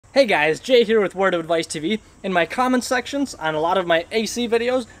Hey guys, Jay here with Word of Advice TV. In my comment sections on a lot of my AC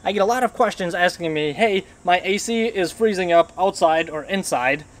videos, I get a lot of questions asking me, hey, my AC is freezing up outside or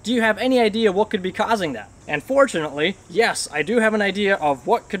inside. Do you have any idea what could be causing that? And fortunately, yes, I do have an idea of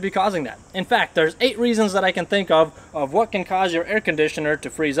what could be causing that. In fact, there's 8 reasons that I can think of what can cause your air conditioner to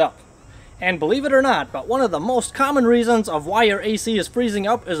freeze up. And believe it or not, but one of the most common reasons of why your AC is freezing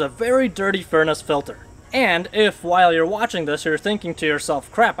up is a very dirty furnace filter. And if, while you're watching this, you're thinking to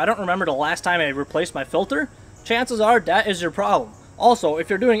yourself, crap, I don't remember the last time I replaced my filter, chances are that is your problem. Also, if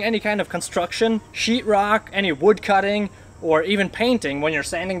you're doing any kind of construction, sheetrock, any wood cutting, or even painting when you're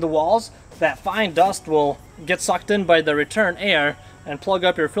sanding the walls, that fine dust will get sucked in by the return air and plug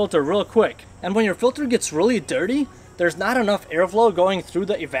up your filter real quick. And when your filter gets really dirty, there's not enough airflow going through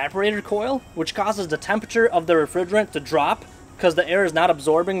the evaporator coil, which causes the temperature of the refrigerant to drop because the air is not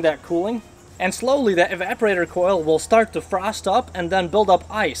absorbing that cooling. And slowly that evaporator coil will start to frost up and then build up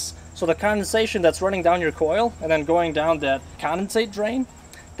ice. So the condensation that's running down your coil and then going down that condensate drain,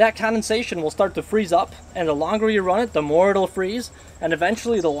 that condensation will start to freeze up, and the longer you run it, the more it'll freeze, and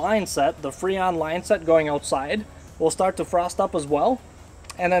eventually the line set, the Freon line set going outside, will start to frost up as well.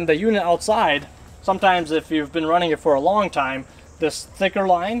 And then the unit outside, sometimes if you've been running it for a long time, this thicker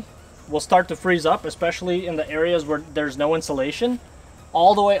line will start to freeze up, especially in the areas where there's no insulation,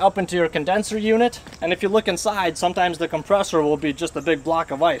 all the way up into your condenser unit. And if you look inside, sometimes the compressor will be just a big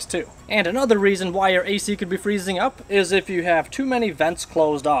block of ice too. And another reason why your AC could be freezing up is if you have too many vents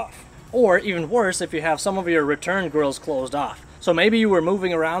closed off. Or even worse, if you have some of your return grills closed off. So maybe you were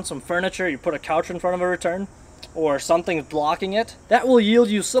moving around some furniture, you put a couch in front of a return, or something's blocking it. That will yield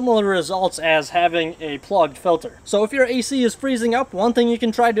you similar results as having a plugged filter. So if your AC is freezing up, one thing you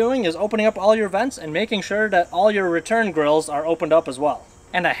can try doing is opening up all your vents and making sure that all your return grills are opened up as well.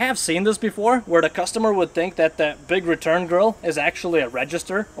 And I have seen this before, where the customer would think that that big return grill is actually a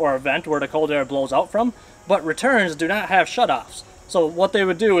register or a vent where the cold air blows out from, but returns do not have shutoffs. So what they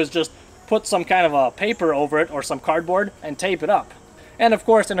would do is just put some kind of a paper over it or some cardboard and tape it up. And of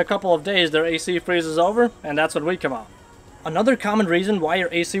course, in a couple of days, their AC freezes over, and that's when we come out. Another common reason why your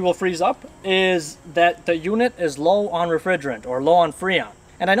AC will freeze up is that the unit is low on refrigerant or low on Freon.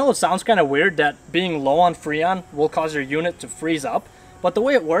 And I know it sounds kind of weird that being low on Freon will cause your unit to freeze up, but the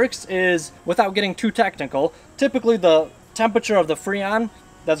way it works is, without getting too technical, typically the temperature of the Freon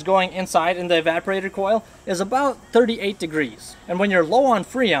that's going inside in the evaporator coil is about 38 degrees. And when you're low on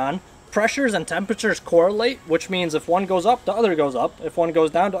Freon, pressures and temperatures correlate, which means if one goes up, the other goes up. If one goes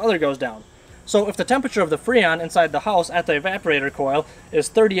down, the other goes down. So if the temperature of the Freon inside the house at the evaporator coil is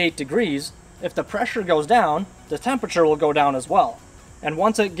 38 degrees, if the pressure goes down, the temperature will go down as well. And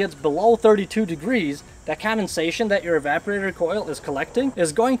once it gets below 32 degrees, that condensation that your evaporator coil is collecting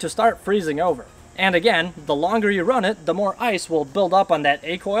is going to start freezing over. And again, the longer you run it, the more ice will build up on that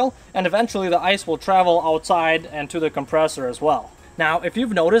A coil, and eventually the ice will travel outside and to the compressor as well. Now, if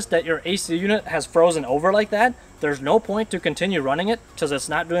you've noticed that your AC unit has frozen over like that, there's no point to continue running it because it's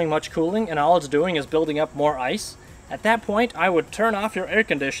not doing much cooling and all it's doing is building up more ice. At that point, I would turn off your air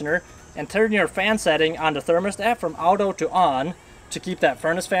conditioner and turn your fan setting on the thermostat from auto to on to keep that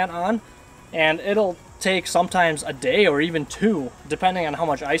furnace fan on, and it'll take sometimes a day or even 2, depending on how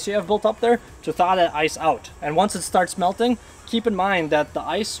much ice you have built up there, to thaw that ice out. And once it starts melting, keep in mind that the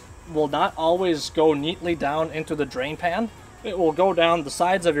ice will not always go neatly down into the drain pan. It will go down the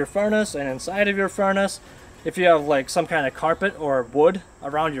sides of your furnace and inside of your furnace. If you have like some kind of carpet or wood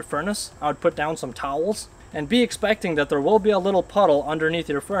around your furnace, I would put down some towels and be expecting that there will be a little puddle underneath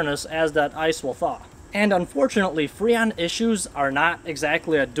your furnace as that ice will thaw. And unfortunately, Freon issues are not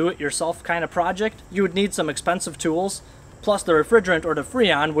exactly a do-it-yourself kind of project. You would need some expensive tools, plus the refrigerant or the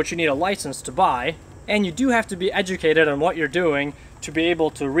Freon, which you need a license to buy, and you do have to be educated on what you're doing to be able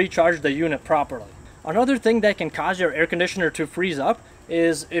to recharge the unit properly. Another thing that can cause your air conditioner to freeze up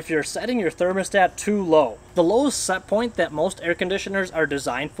is if you're setting your thermostat too low. The lowest set point that most air conditioners are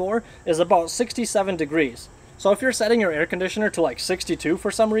designed for is about 67 degrees. So if you're setting your air conditioner to like 62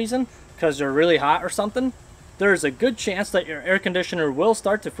 for some reason, because you're really hot or something, there's a good chance that your air conditioner will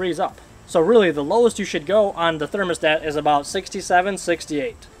start to freeze up. So really the lowest you should go on the thermostat is about 67,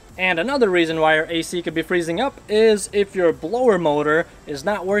 68. And another reason why your AC could be freezing up is if your blower motor is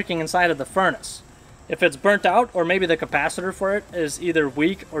not working inside of the furnace. If it's burnt out, or maybe the capacitor for it is either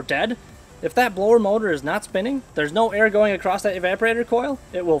weak or dead, if that blower motor is not spinning, there's no air going across that evaporator coil,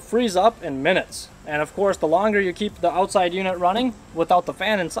 it will freeze up in minutes. And of course, the longer you keep the outside unit running without the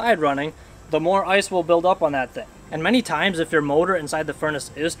fan inside running, the more ice will build up on that thing. And many times if your motor inside the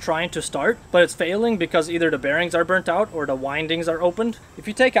furnace is trying to start, but it's failing because either the bearings are burnt out or the windings are opened, if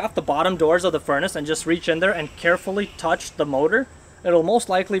you take off the bottom doors of the furnace and just reach in there and carefully touch the motor, it'll most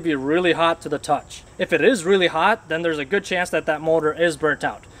likely be really hot to the touch. If it is really hot, then there's a good chance that that motor is burnt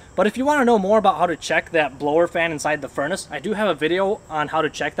out. But if you want to know more about how to check that blower fan inside the furnace, I do have a video on how to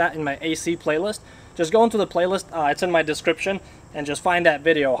check that in my AC playlist. Just go into the playlist, it's in my description, and just find that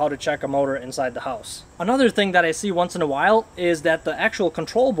video, how to check a motor inside the house. Another thing that I see once in a while is that the actual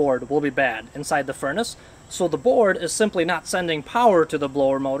control board will be bad inside the furnace. So the board is simply not sending power to the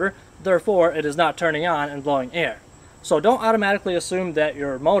blower motor, therefore it is not turning on and blowing air. So don't automatically assume that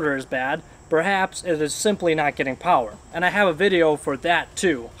your motor is bad. Perhaps it is simply not getting power. And I have a video for that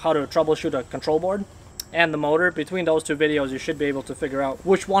too, how to troubleshoot a control board and the motor. Between those two videos you should be able to figure out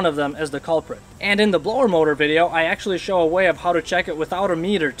which one of them is the culprit. And in the blower motor video I actually show a way of how to check it without a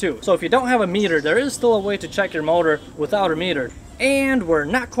meter too. So if you don't have a meter, there is still a way to check your motor without a meter. And we're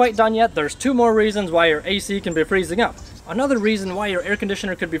not quite done yet. There's 2 more reasons why your AC can be freezing up. Another reason why your air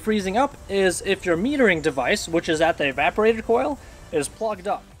conditioner could be freezing up is if your metering device, which is at the evaporator coil, is plugged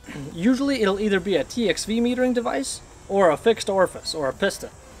up. Usually it'll either be a TXV metering device or a fixed orifice or a piston.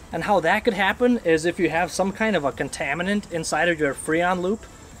 And how that could happen is if you have some kind of a contaminant inside of your Freon loop,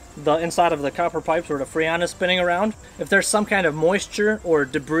 the inside of the copper pipes where the Freon is spinning around. If there's some kind of moisture or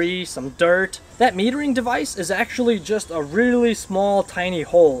debris, some dirt, that metering device is actually just a really small tiny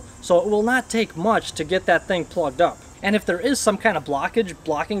hole, so it will not take much to get that thing plugged up. And if there is some kind of blockage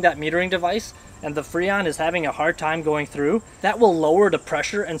blocking that metering device and the Freon is having a hard time going through, that will lower the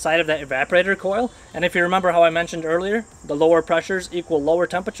pressure inside of that evaporator coil. And if you remember how I mentioned earlier, the lower pressures equal lower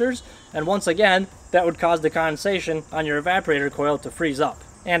temperatures, and once again that would cause the condensation on your evaporator coil to freeze up.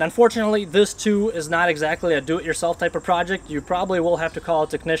 And unfortunately, this too is not exactly a do-it-yourself type of project. You probably will have to call a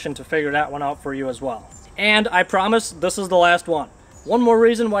technician to figure that one out for you as well. And I promise this is the last one. One more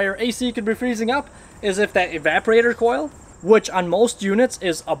reason why your AC could be freezing up is if that evaporator coil, which on most units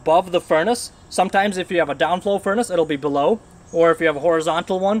is above the furnace. Sometimes if you have a downflow furnace, it'll be below. Or if you have a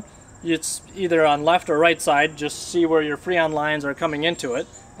horizontal one, it's either on left or right side. Just see where your Freon lines are coming into it,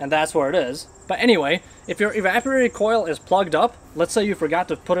 and that's where it is. But anyway, if your evaporator coil is plugged up, let's say you forgot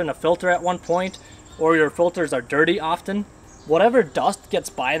to put in a filter at one point, or your filters are dirty often, whatever dust gets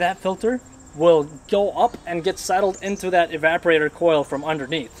by that filter will go up and get settled into that evaporator coil from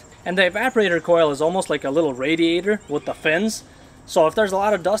underneath. And the evaporator coil is almost like a little radiator with the fins. So if there's a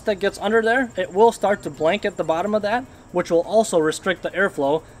lot of dust that gets under there, it will start to blanket the bottom of that, which will also restrict the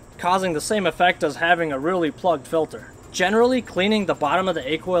airflow, causing the same effect as having a really plugged filter. Generally, cleaning the bottom of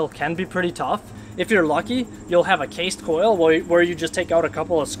the A-coil can be pretty tough. If you're lucky, you'll have a cased coil where you just take out a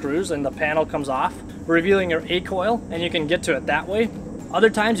couple of screws and the panel comes off, revealing your A-coil, and you can get to it that way. Other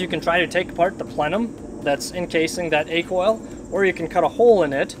times you can try to take apart the plenum that's encasing that A-coil, or you can cut a hole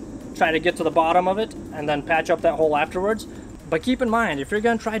in it, try to get to the bottom of it, and then patch up that hole afterwards. But keep in mind, if you're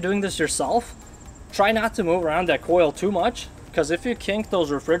going to try doing this yourself, try not to move around that coil too much, because if you kink those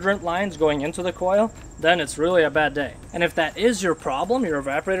refrigerant lines going into the coil, then it's really a bad day. And if that is your problem, your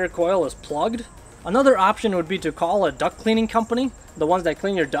evaporator coil is plugged, another option would be to call a duct cleaning company, the ones that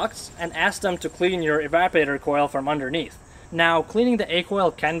clean your ducts, and ask them to clean your evaporator coil from underneath. Now, cleaning the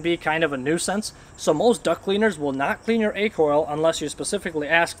A-coil can be kind of a nuisance, so most duct cleaners will not clean your A-coil unless you specifically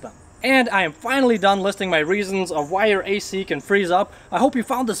ask them. And I am finally done listing my reasons of why your AC can freeze up. I hope you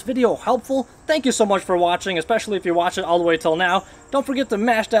found this video helpful. Thank you so much for watching, especially if you watched it all the way till now. Don't forget to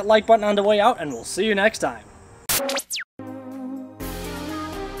mash that like button on the way out, and we'll see you next time.